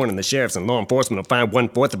 In the morning, the sheriffs and law enforcement will find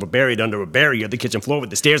 1/4 of her buried under a barrier. The kitchen floor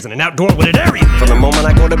with the stairs and an outdoor with an area. From the moment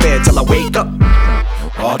I go to bed till I wake up,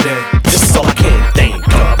 all day, this is all I can think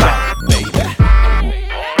about, baby.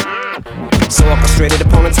 So orchestrated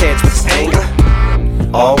opponents' heads with anger.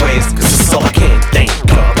 Always, cause this is all I can think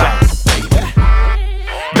about, baby.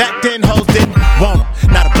 Back then, hoes didn't want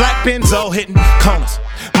 'em. Now the black Benzo hitting corners.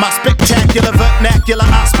 My spectacular vernacular,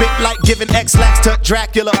 I spit like giving X-Lax to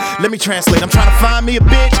Dracula. Let me translate, I'm trying to find me a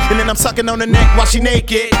bitch, and then I'm sucking on her neck while she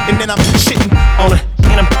naked, and then I'm shitting on her,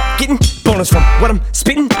 and I'm getting bonus from what I'm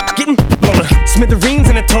spitting, getting boner. Smithereens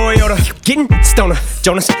in a Toyota, getting stoner.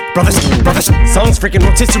 Jonas Brothers, songs freaking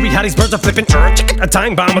rotisserie, how these birds are flipping. A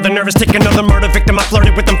time bomb with a nervous tick, another murder victim. I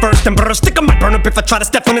flirted with them first, and brother stick 'em, might burn up if I try to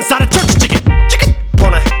step on inside a church. Chicken,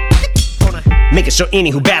 wanna. Making sure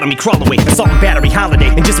any who battle me crawl away. Assault and battery holiday.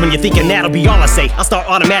 And just when you're thinking that'll be all I say, I'll start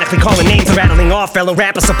automatically calling names and rattling off fellow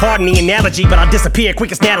rappers. So pardon the analogy, but I'll disappear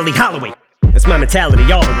quick as Natalie Holloway. That's my mentality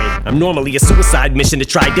all the way. I'm normally a suicide mission to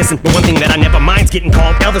try dissing, but one thing that I never mind's getting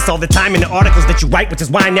called Elvis all the time in the articles that you write, which is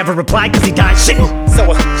why I never replied, cause he died shitting.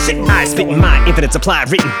 So shitting, I spitting my infinite supply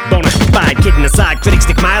of written bona fide. Kidding aside, critics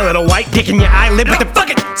stick my little white dick in your eyelid, but the fuck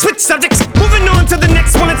it, switch subjects. Moving on to the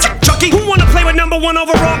next one. It's Chucky, who wanna play with #1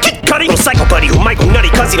 overall? Kid Cudi, little psycho buddy who might go nutty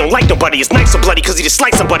cause he don't like nobody. His knife's so bloody cause he just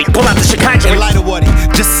sliced somebody. Pull out the Chicago and lighter what he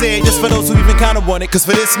just said, just for those who even kinda want it. Cause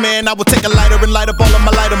for this man, I will take a lighter and light up all of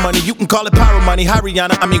my lighter money. You can call it pyro money. Hi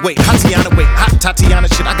Rihanna, I mean wait, Tatiana, wait, hot Tatiana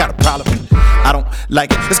shit, I got a problem with it. I don't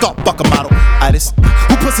like it, it's called fuck a model. Itis,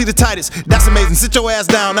 who pussy the tightest? That's amazing, sit your ass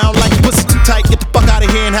down. I don't like your pussy too tight, get the fuck out of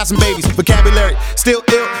here and have some babies. Vocabulary, still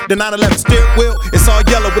ill, the 911 steering wheel. It's all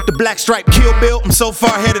yellow with the black stripe, Kill Bill. I'm so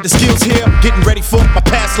far ahead of the skills here, I'm getting ready for my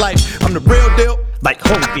past life. I'm the real deal. Like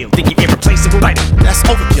Holyfield, think you're irreplaceable, right? That's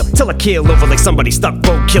overkill. Till I keel over like somebody stuck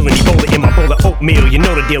road killing Ebola in my bowl of oatmeal. You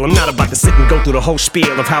know the deal. I'm not about to sit and go through the whole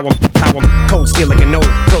spiel of how I'm cold steel like an old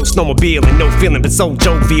pro snowmobile and no feeling, but so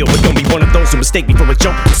jovial. But don't be one of those who mistake me for a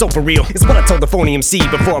joke. I'm so for real. It's what I told the phony MC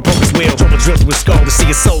before I broke his wheel. Drove a drill through his skull to see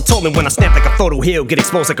his soul. Told him when I snap like a photo, he'll get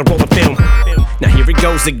exposed like a roll of film. Now here it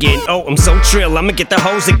goes again. Oh, I'm so trill. I'ma get the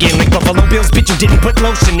hose again like Buffalo Bills. Bitch, you didn't put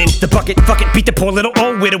lotion in the bucket. Fuck it, beat the poor little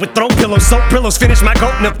old widow with throw pillows, soap pillows. Finish my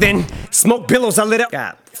goat milk then. Smoke billows, I lit up.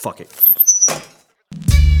 God, fuck it.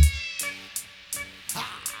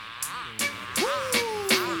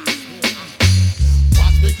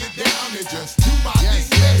 Watch me get down and just do my thing,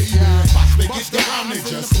 baby. Watch me get down and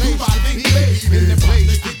just do my thing, baby. In the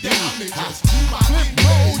place to be. Flip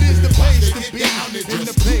mode is the place to be. In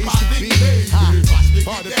the place to be.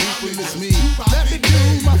 Party people, it's me. Let me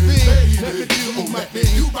do my thing. Let me do my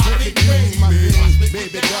thing. Let me do my thing.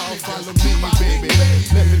 Baby doll, follow me, baby.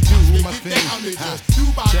 Let me do my thing.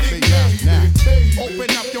 Check me out now. Open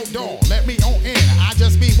up your door. Let me on in. I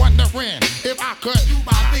just be wondering if I could do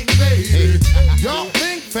my thing, baby. Y'all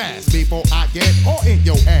think fast before I get all in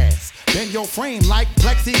your ass. Then your frame like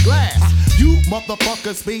plexiglass. You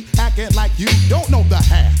motherfuckers be acting like you don't know the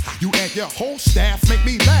half. You and your whole staff make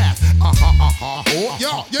me laugh.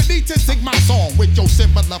 Yo, you need to sing my song with your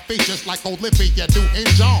similar features like Olivia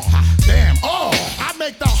Newton-John. Damn, I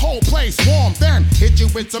make the whole place warm. Then hit you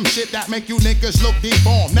with some shit that make you niggas look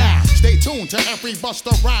deformed. Now, stay tuned to every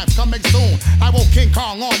Busta Rhymes coming soon. I will King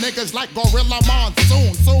Kong on niggas like Gorilla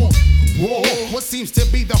Monsoon. Soon. War, what seems to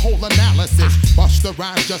be the whole analysis. Busta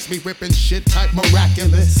Rhymes just be ripping shit type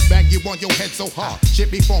miraculous. Bang you on your head so hard,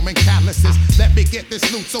 shit be forming calluses. Let me get this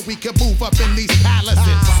loot so we can move up in these palaces.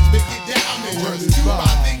 Watch me get down and just do my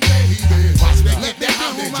thing, baby. Watch me get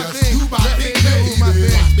down and just do my thing, baby.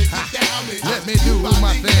 Let me do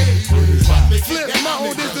my thing. Flip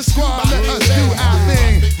mode is the squad, let us do our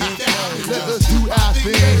thing. Let us do our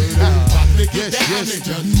thing. Yes, yes.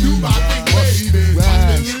 Do my thing, baby.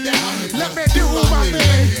 Let me do my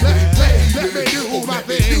thing. Let me do my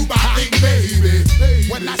thing. Do my thing, baby.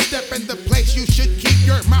 When I step in the place, you should keep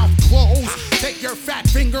your mouth closed. Take your fat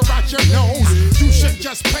finger out your nose. You should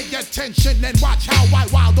just pay attention and watch how I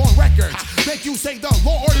wild on records. Make you say the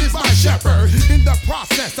Lord is my shepherd. In the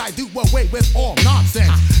process, I do away with all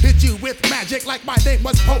nonsense. Hit you with magic like my name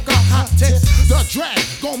was Pocahontas. The dread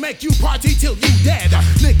gon' make you party till you dead.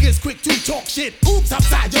 Niggas quick to talk shit, oops,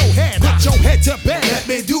 upside your head. Put your head to bed, let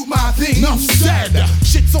me do my thing. Enough said.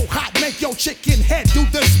 Shit so hot, make your chicken head do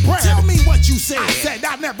the spread. Tell me what you said. I said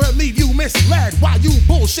I'll never leave you misled. While you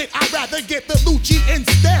bullshit, I'd rather get the Lucci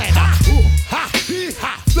instead. Ha, ha,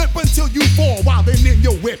 ha. Flip until you fall while then in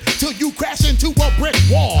your whip till you crash into a brick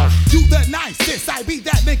wall. You the nicest, I be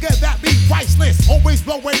that nigga that be priceless. Always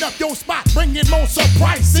blowing up your spot, bringing more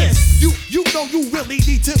surprises. You know you really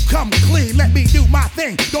need to come clean. Let me do my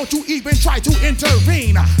thing. Don't you even try to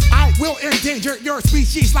intervene. I will endanger your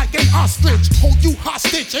species like an ostrich. Hold you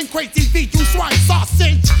hostage and crazy feed you swine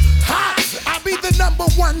sausage. Ha! I be the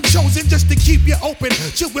 #1 chosen just to keep you open.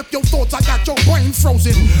 Chill with your thoughts, I got your brain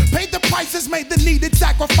frozen. Pay the prices, made the needed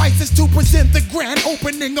sacrifices to present the grand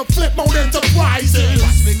opening of Flip Mode Enterprises.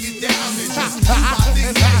 Watch me get down and just do my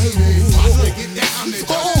thing, baby. Watch me get down and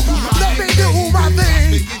just let me do my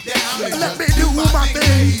thing. Let me do my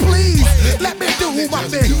thing, please. Let me do my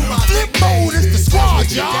thing. Flip Mode is the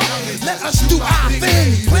squad, y'all. Let us do our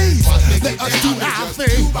thing, please. Let us do our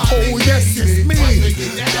thing. Oh yes, it's me.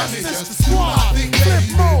 Yes, it's the squad. Flip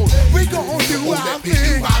Mode, we gon' do our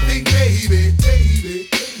thing. Baby.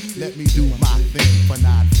 Let me do my thing for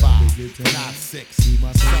 9-5, 9-6,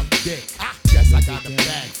 suck dick. Yes, I got a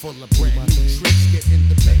bag full of brand new tricks. Get in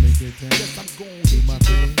the mix. Yes, I'm going to my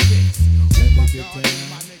thing. Let me get down,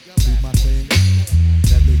 do my thing.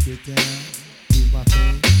 Let me get down, do my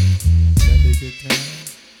thing. Let me get down,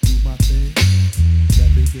 do my thing. Let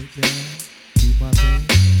me get down, do my thing.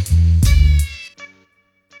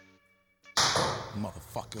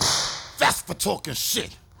 Motherfucker, that's for talking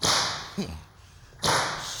shit.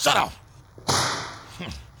 Shut up.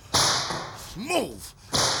 Move,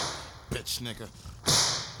 bitch nigga.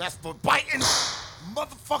 That's for biting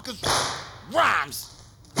motherfuckers' rhymes.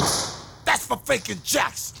 That's for faking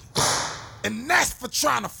jacks. And that's for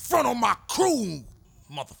trying to front on my crew,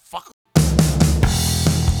 motherfucker.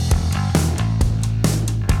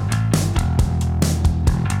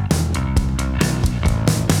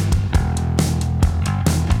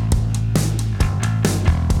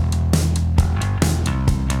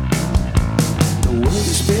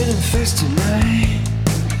 Spinning fast tonight.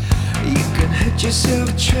 You can hurt yourself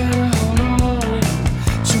trying to hold on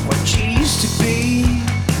to what you used to be.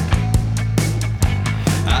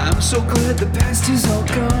 I'm so glad the past is all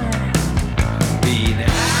gone. Being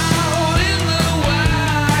out in the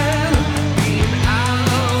wild, being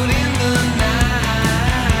out in the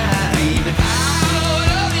night, being out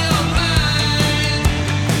of your mind.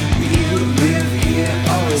 You live here,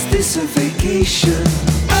 or is this a vacation?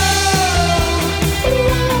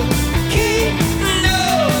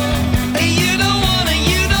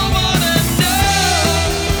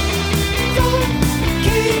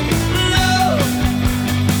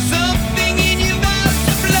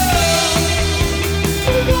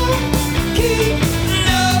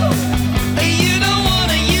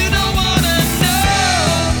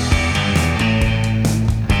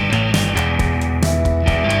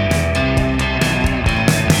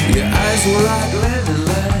 Were like landing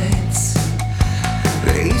lights.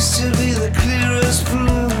 They used to be the clearest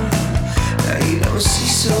blue. Now you don't see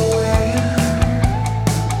so well.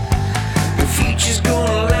 The future's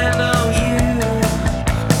gonna land on you.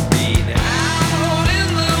 Being out in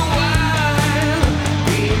the wild,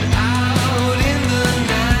 being out in the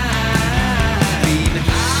night, being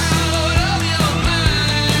out of your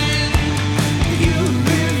mind. You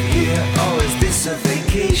live here, or is this a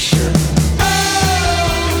vacation?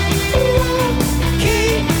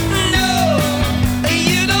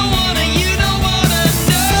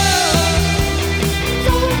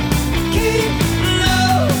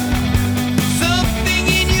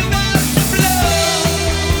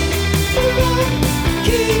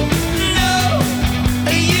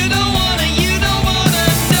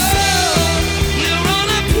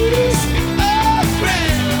 Peace.